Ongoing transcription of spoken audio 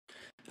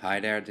Hi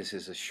there, this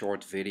is a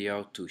short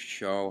video to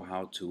show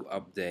how to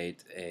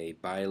update a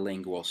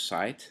bilingual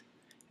site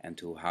and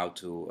how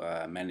to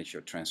manage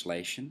your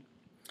translation.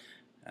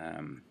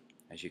 Um,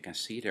 as you can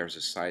see, there's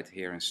a site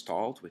here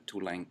installed with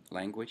two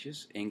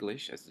languages,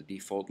 English as the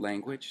default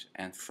language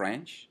and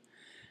French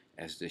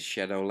as the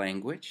shadow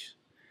language.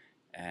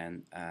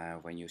 And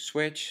when you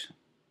switch,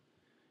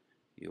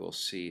 you will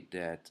see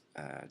that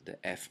the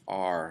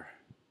FR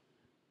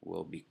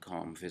will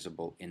become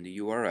visible in the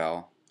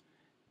URL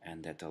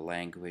and that the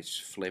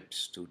language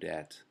flips to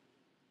that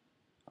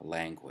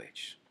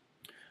language.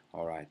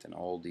 Alright, and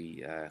all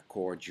the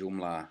core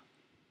Joomla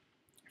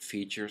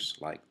features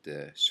like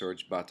the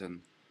search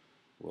button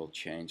will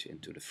change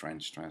into the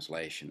French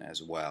translation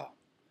as well.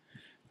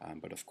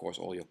 But of course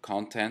all your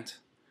content,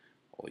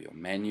 all your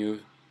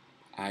menu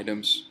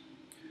items,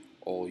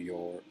 all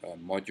your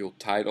module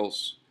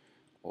titles,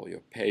 all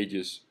your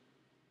pages,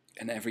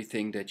 and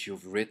everything that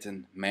you've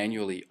written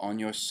manually on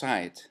your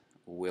site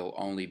will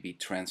only be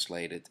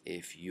translated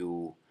if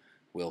you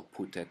will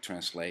put that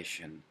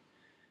translation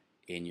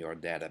in your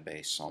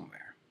database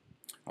somewhere.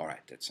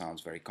 Alright, that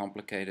sounds very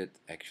complicated.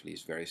 Actually,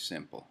 it's very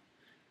simple.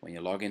 When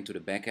you log into the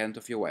back end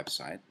of your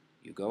website,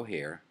 you go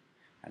here,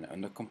 and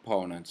under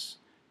Components,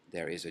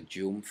 there is a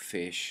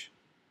Joomfish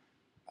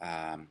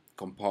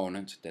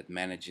component that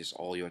manages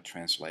all your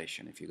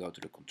translation. If you go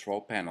to the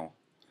control panel,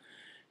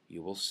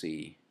 you will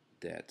see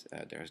that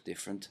there's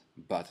different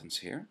buttons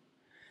here,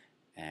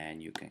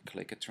 and you can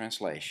click a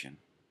translation.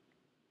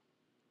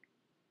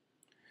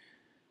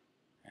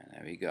 And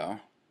there we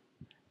go.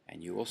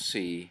 And you will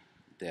see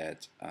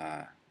that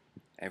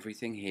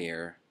everything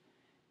here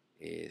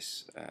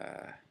is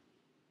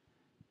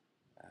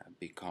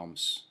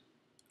becomes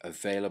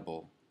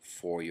available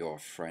for your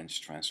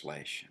French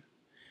translation.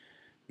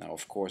 Now,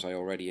 of course, I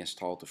already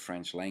installed the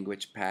French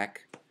language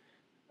pack.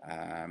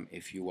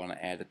 If you want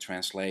to add a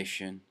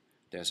translation,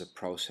 there's a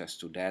process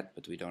to that,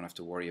 but we don't have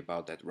to worry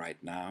about that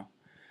right now.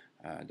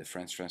 The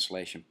French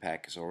translation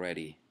pack is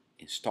already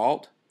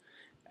installed,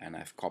 and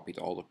I've copied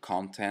all the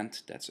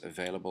content that's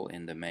available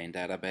in the main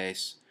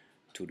database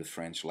to the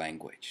French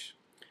language.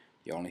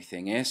 The only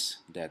thing is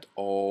that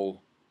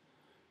all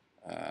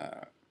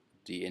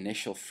the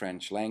initial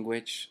French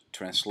language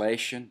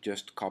translation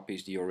just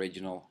copies the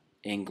original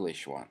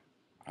English one.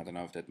 I don't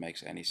know if that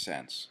makes any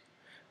sense,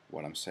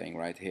 what I'm saying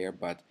right here,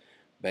 but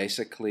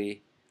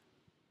basically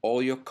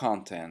all your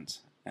content,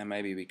 and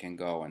maybe we can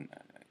go and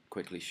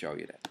quickly show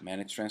you that.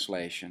 Manage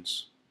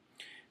translations.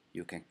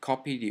 You can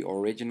copy the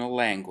original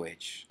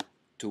language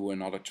to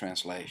another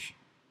translation.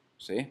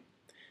 See?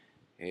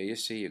 Here you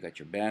see you got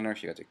your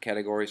banners, you got the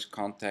categories,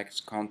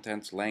 contexts,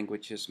 contents,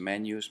 languages,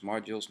 menus,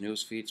 modules,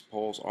 newsfeeds,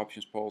 polls,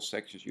 options, polls,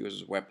 sections,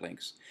 users, web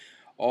links.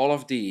 All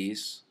of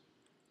these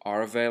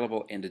are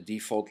available in the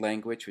default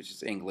language, which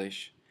is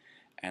English,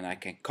 and I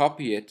can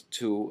copy it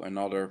to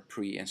another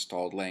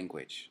pre-installed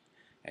language.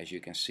 As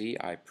you can see,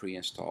 I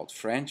pre-installed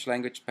French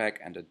language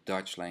pack and the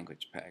Dutch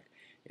language pack.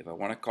 If I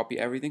want to copy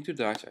everything to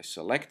Dutch, I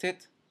select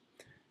it,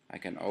 I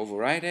can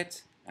override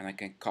it, and I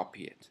can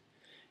copy it.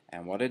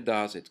 And what it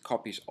does, it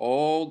copies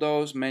all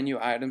those menu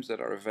items that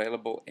are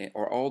available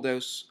or all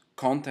those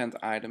content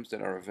items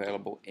that are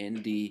available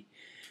in the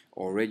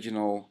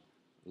original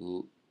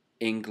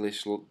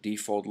English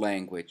default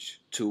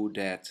language to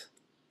that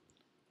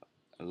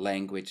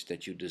language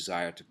that you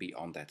desire to be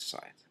on that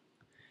site.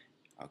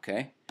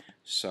 Okay,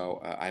 so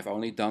I've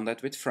only done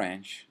that with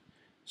French.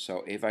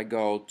 So if I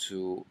go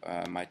to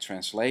my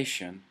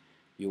translation,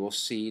 you will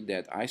see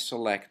that I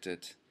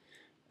selected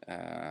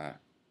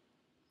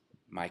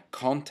my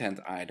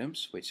content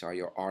items, which are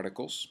your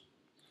articles,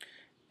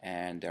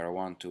 and there are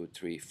 1, 2,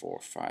 3, 4,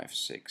 5,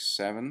 6,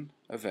 7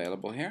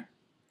 available here.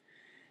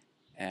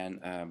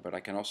 And but I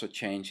can also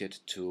change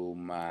it to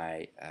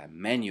my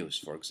menus,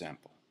 for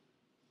example.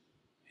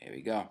 Here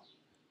we go,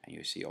 and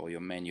you see all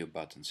your menu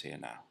buttons here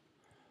now.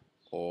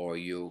 Or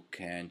you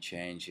can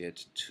change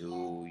it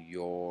to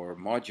your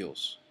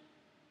modules,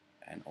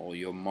 and all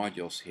your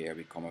modules here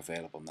become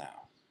available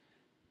now.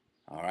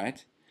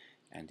 Alright,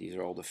 and these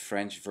are all the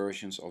French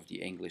versions of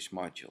the English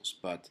modules,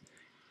 but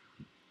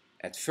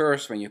at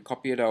first when you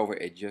copy it over,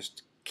 it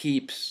just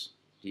keeps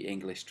the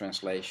English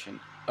translation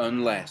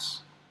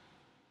unless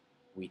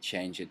we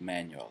change it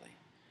manually.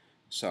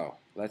 So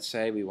let's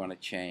say we want to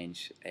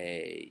change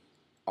a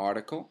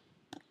article,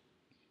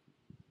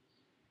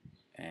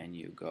 and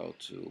you go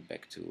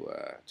back to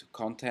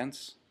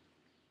contents,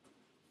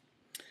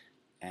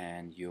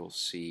 and you'll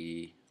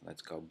see,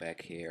 let's go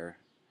back here,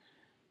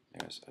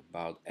 there's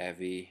about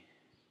Evie.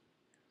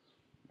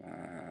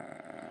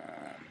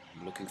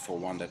 I'm looking for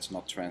one that's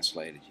not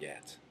translated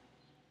yet.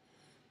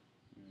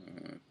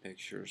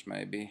 Pictures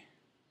maybe.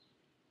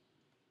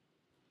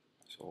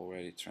 It's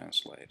already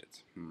translated.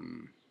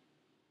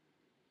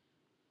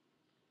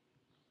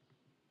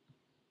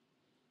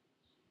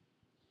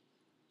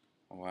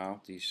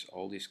 Well,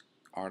 all these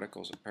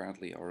articles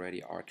apparently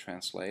already are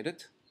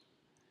translated.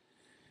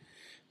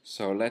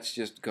 So let's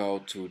just go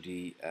to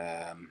the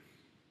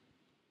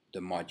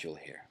module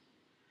here.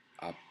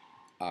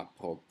 À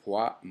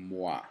propos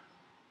moi.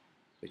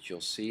 but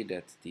you'll see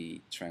that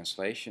the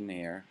translation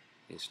here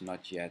is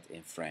not yet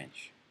in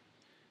French.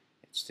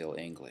 It's still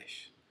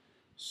English.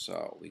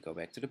 So we go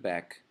back to the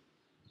back,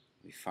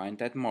 we find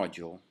that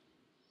module,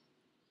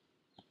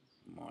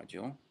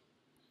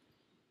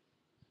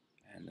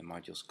 and the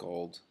module's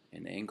called,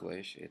 in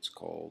English, it's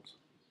called,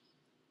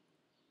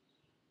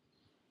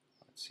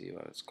 let's see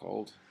what it's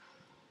called.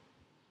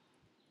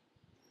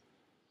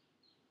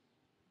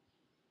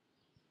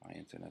 My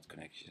internet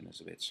connection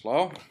is a bit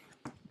slow.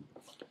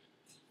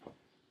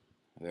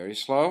 Very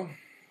slow.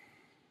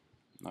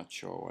 Not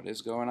sure what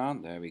is going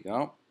on. There we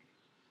go.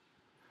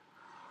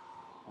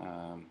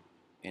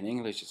 In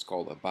English it's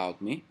called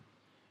About Me.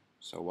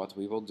 So what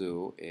we will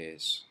do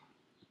is,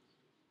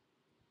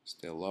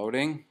 still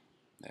loading,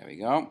 there we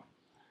go,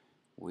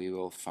 we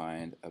will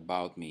find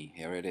About Me,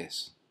 here it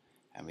is,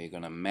 and we're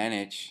gonna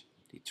manage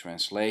the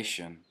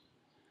translation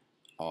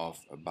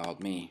of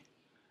About Me.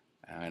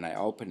 And when I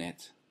open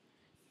it,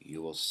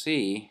 you will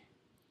see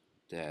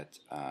that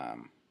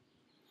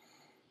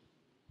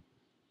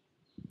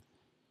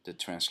the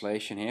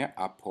translation here,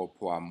 à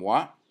propos à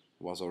moi,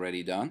 was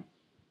already done.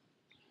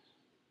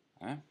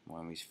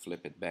 When we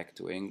flip it back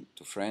to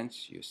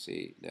French, you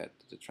see that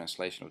the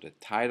translation of the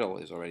title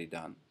is already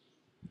done.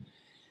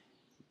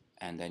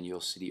 And then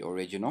you'll see the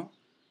original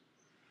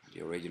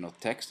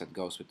text that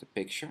goes with the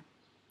picture.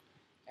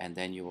 And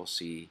then you will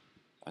see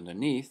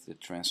underneath the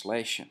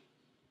translation.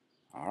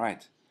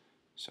 Alright,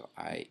 so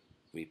I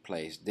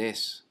replace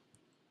this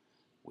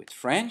with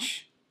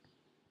French.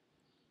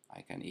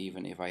 I can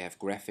even, if I have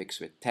graphics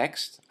with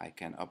text, I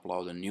can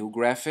upload a new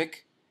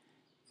graphic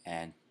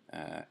and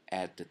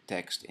add the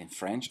text in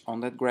French on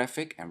that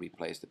graphic and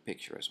replace the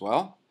picture as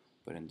well.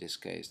 But in this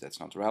case that's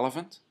not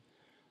relevant.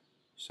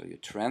 So you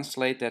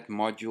translate that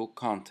module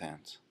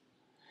content,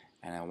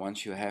 and then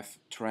once you have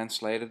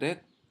translated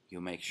it,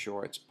 you make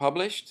sure it's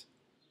published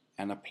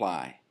and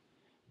apply.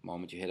 The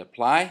moment you hit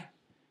apply,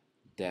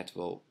 that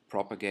will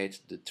propagate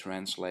the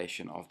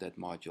translation of that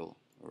module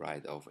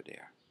right over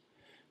there.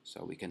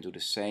 So we can do the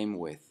same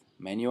with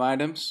menu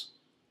items,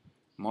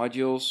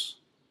 modules,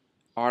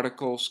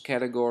 articles,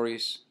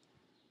 categories,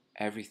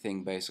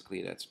 everything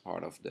basically that's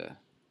part of the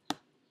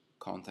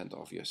content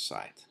of your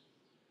site.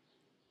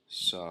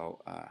 So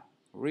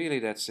really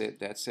that's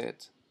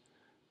it.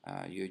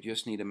 You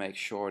just need to make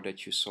sure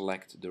that you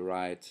select the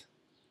right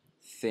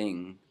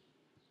thing,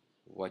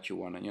 what you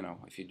want to,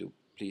 if you do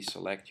please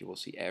select, you will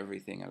see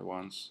everything at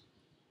once.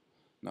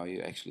 No,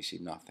 you actually see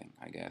nothing,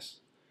 I guess.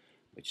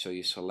 But so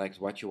you select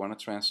what you want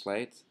to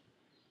translate.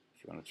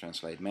 If you want to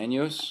translate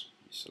menus,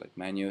 you select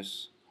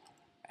menus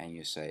and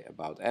you say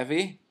About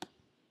Evie,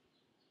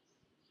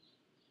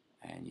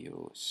 and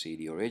you see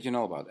the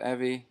original About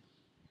Evie,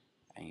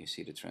 and you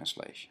see the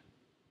translation.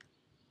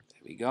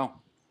 There we go.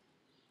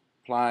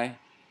 Apply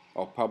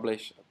or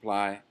publish,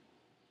 apply,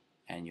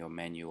 and your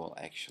menu will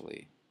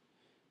actually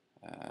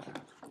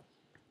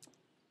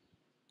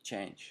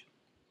change.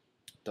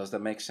 Does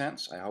that make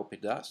sense? I hope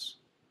it does.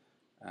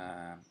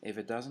 If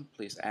it doesn't,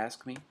 please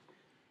ask me.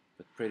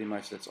 But pretty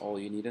much that's all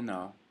you need to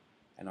know.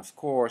 And of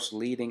course,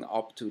 leading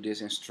up to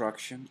this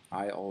instruction,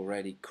 I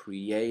already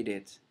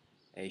created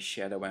a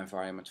shadow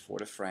environment for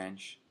the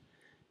French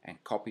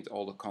and copied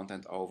all the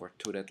content over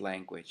to that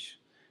language.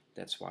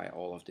 That's why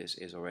all of this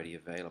is already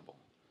available.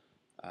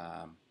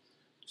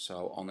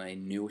 So on a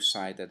new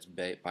site that's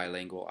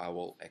bilingual, I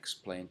will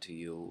explain to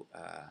you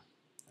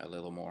a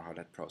little more how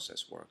that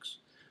process works.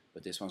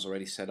 But this one's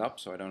already set up,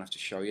 so I don't have to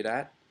show you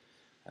that.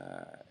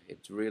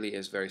 It really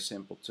is very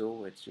simple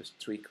too. It's just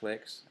 3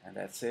 clicks and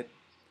that's it.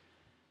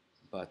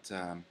 But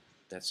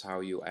that's how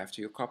you,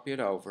 after you copy it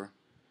over,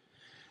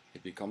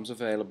 it becomes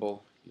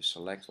available. You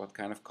select what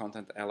kind of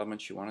content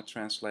elements you want to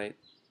translate,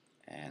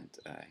 and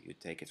you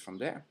take it from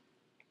there.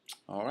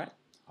 All right.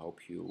 Hope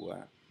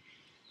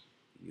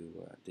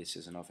this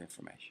is enough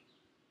information.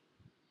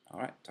 All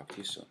right. Talk to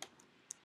you soon.